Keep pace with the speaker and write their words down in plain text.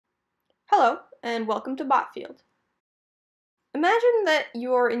Hello, and welcome to Botfield. Imagine that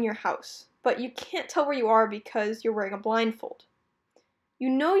you're in your house, but you can't tell where you are because you're wearing a blindfold. You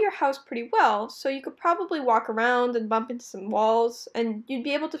know your house pretty well, so you could probably walk around and bump into some walls, and you'd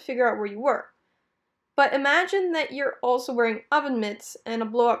be able to figure out where you were. But imagine that you're also wearing oven mitts and a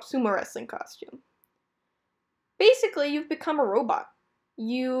blow-up sumo wrestling costume. Basically, you've become a robot.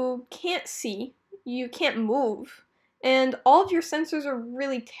 You can't see, you can't move, and all of your sensors are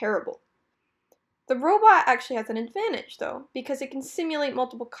really terrible. The robot actually has an advantage, though, because it can simulate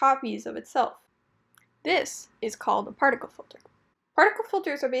multiple copies of itself. This is called a particle filter. Particle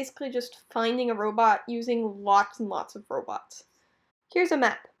filters are basically just finding a robot using lots and lots of robots. Here's a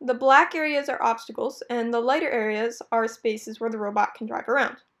map. The black areas are obstacles, and the lighter areas are spaces where the robot can drive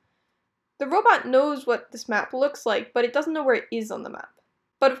around. The robot knows what this map looks like, but it doesn't know where it is on the map.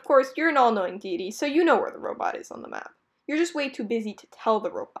 But of course, you're an all-knowing deity, so you know where the robot is on the map. You're just way too busy to tell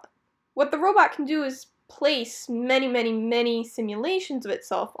the robot. What the robot can do is place many simulations of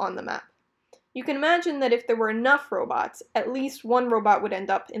itself on the map. You can imagine that if there were enough robots, at least one robot would end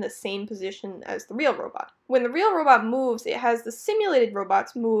up in the same position as the real robot. When the real robot moves, it has the simulated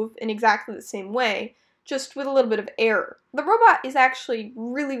robots move in exactly the same way, just with a little bit of error. The robot is actually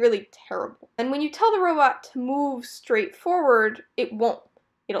really terrible. And when you tell the robot to move straight forward, it won't.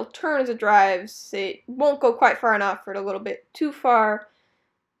 It'll turn as it drives, it won't go quite far enough or a little bit too far.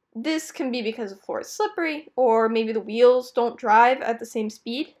 This can be because the floor is slippery, or maybe the wheels don't drive at the same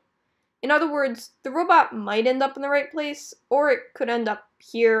speed. In other words, the robot might end up in the right place, or it could end up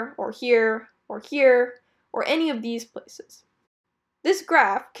here, or here, or here, or any of these places. This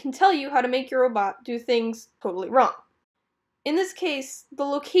graph can tell you how to make your robot do things totally wrong. In this case, the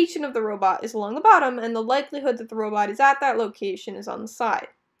location of the robot is along the bottom, and the likelihood that the robot is at that location is on the side.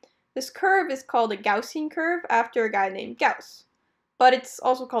 This curve is called a Gaussian curve after a guy named Gauss, but it's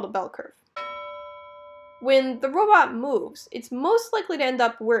also called a bell curve. When the robot moves, it's most likely to end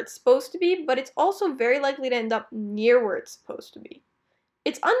up where it's supposed to be, but it's also very likely to end up near where it's supposed to be.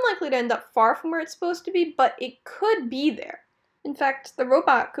 It's unlikely to end up far from where it's supposed to be, but it could be there. In fact, the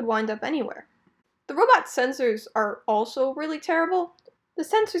robot could wind up anywhere. The robot's sensors are also really terrible. The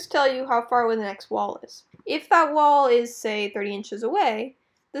sensors tell you how far away the next wall is. If that wall is, say, 30 inches away,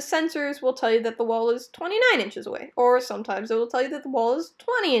 the sensors will tell you that the wall is 29 inches away, or sometimes it will tell you that the wall is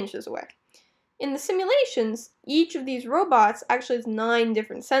 20 inches away. In the simulations, each of these robots actually has 9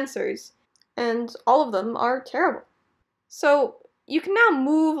 different sensors, and all of them are terrible. So you can now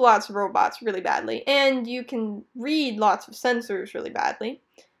move lots of robots really badly, and you can read lots of sensors really badly.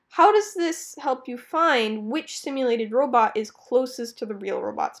 How does this help you find which simulated robot is closest to the real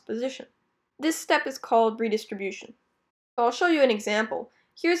robot's position? This step is called redistribution. So I'll show you an example.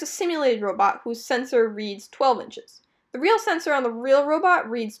 Here's a simulated robot whose sensor reads 12 inches. The real sensor on the real robot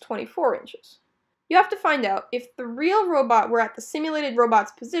reads 24 inches. You have to find out if the real robot were at the simulated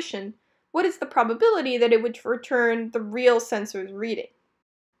robot's position, what is the probability that it would return the real sensor's reading?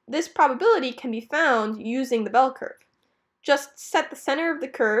 This probability can be found using the bell curve. Just set the center of the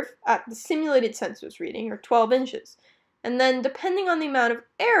curve at the simulated sensor's reading, or 12 inches, and then depending on the amount of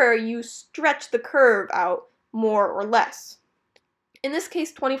error, you stretch the curve out more or less. In this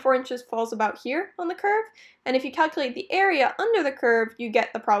case, 24 inches falls about here on the curve, and if you calculate the area under the curve, you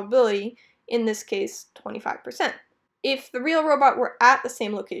get the probability, in this case, 25%. If the real robot were at the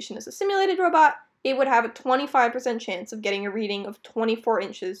same location as the simulated robot, it would have a 25% chance of getting a reading of 24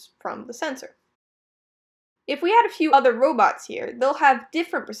 inches from the sensor. If we add a few other robots here, they'll have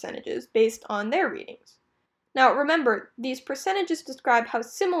different percentages based on their readings. Now remember, these percentages describe how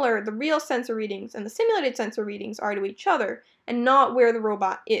similar the real sensor readings and the simulated sensor readings are to each other, and not where the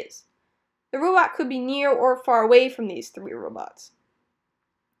robot is. The robot could be near or far away from these 3 robots.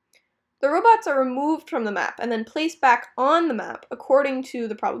 The robots are removed from the map and then placed back on the map according to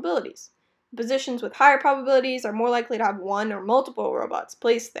the probabilities. Positions with higher probabilities are more likely to have one or multiple robots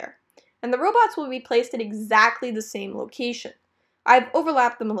placed there. And the robots will be placed at exactly the same location. I've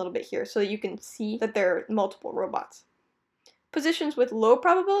overlapped them a little bit here so that you can see that there are multiple robots. Positions with low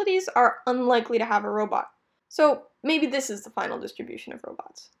probabilities are unlikely to have a robot. So maybe this is the final distribution of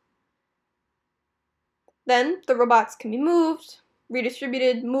robots. Then the robots can be moved,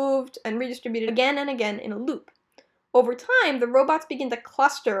 redistributed, moved, and redistributed again and again in a loop. Over time, the robots begin to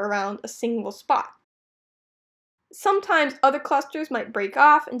cluster around a single spot. Sometimes other clusters might break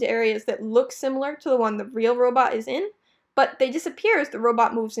off into areas that look similar to the one the real robot is in, but they disappear as the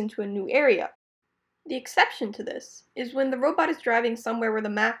robot moves into a new area. The exception to this is when the robot is driving somewhere where the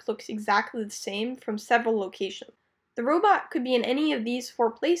map looks exactly the same from several locations. The robot could be in any of these 4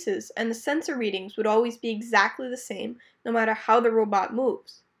 places, and the sensor readings would always be exactly the same no matter how the robot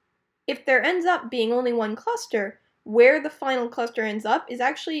moves. If there ends up being only one cluster, where the final cluster ends up is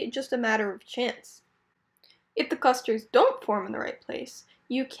actually just a matter of chance. If the clusters don't form in the right place,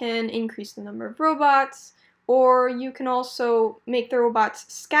 you can increase the number of robots, or you can also make the robots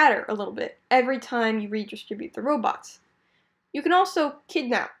scatter a little bit every time you redistribute the robots. You can also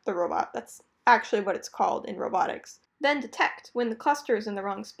kidnap the robot, that's actually what it's called in robotics, then detect when the cluster is in the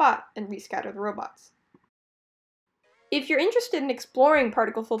wrong spot and rescatter the robots. If you're interested in exploring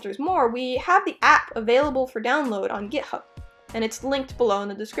particle filters more, we have the app available for download on GitHub, and it's linked below in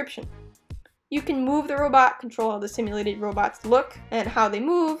the description. You can move the robot, control how the simulated robots look and how they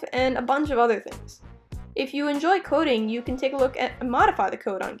move, and a bunch of other things. If you enjoy coding, you can take a look at and modify the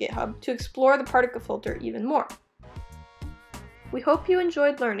code on GitHub to explore the particle filter even more. We hope you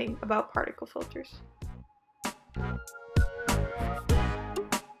enjoyed learning about particle filters.